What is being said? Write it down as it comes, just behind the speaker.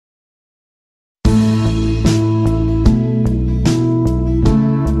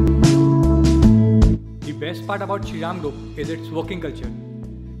part about Shri Group is its working culture.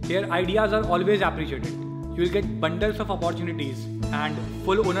 Here, ideas are always appreciated. You will get bundles of opportunities and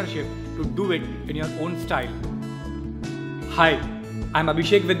full ownership to do it in your own style. Hi, I'm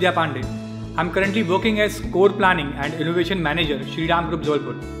Abhishek Vidya Pandey. I'm currently working as Core Planning and Innovation Manager, Shri Group,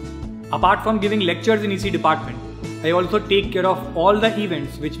 Jabalpur. Apart from giving lectures in EC department, I also take care of all the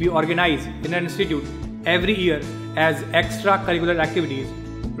events which we organize in an institute every year as extracurricular activities,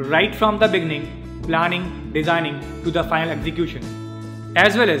 right from the beginning, planning, designing to the final execution.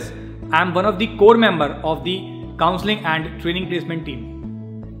 As well as, I am one of the core member of the counseling and training placement team.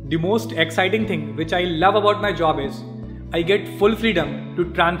 The most exciting thing which I love about my job is I get full freedom to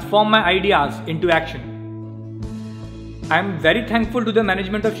transform my ideas into action. I am very thankful to the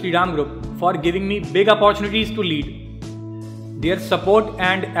management of Shri Group for giving me big opportunities to lead. Their support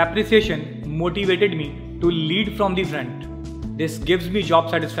and appreciation motivated me to lead from the front. This gives me job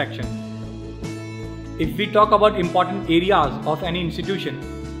satisfaction. If we talk about important areas of any institution,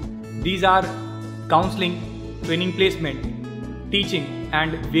 these are counseling, training placement, teaching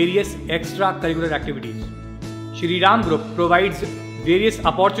and various extracurricular activities. Shri Group provides various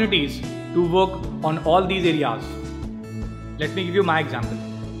opportunities to work on all these areas. Let me give you my example.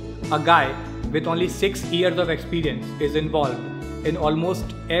 A guy with only 6 years of experience is involved in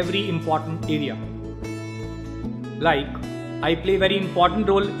almost every important area. Like, I play very important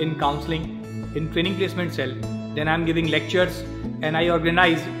role in counseling, in training placement cell, then I am giving lectures and I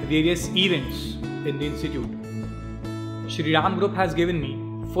organize various events in the institute. Shri Group has given me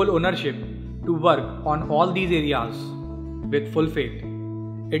full ownership to work on all these areas with full faith.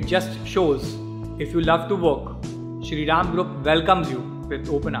 It just shows if you love to work, Shri Group welcomes you with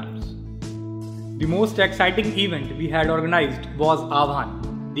open arms. The most exciting event we had organized was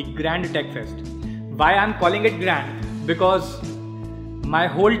Aryabhatt, the Grand Tech Fest. Why I am calling it grand? Because my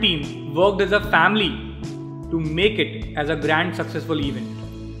whole team worked as a family to make it as a grand successful event.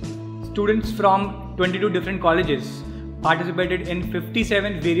 Students from 22 different colleges participated in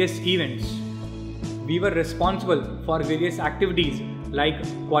 57 various events. We were responsible for various activities like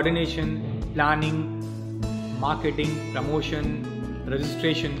coordination, planning, marketing, promotion,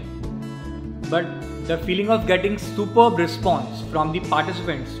 registration. But the feeling of getting superb response from the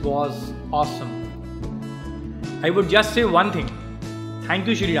participants was awesome. I would just say one thing. Thank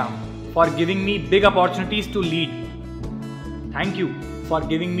you, Shri for giving me big opportunities to lead. Thank you for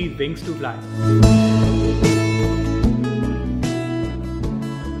giving me wings to fly.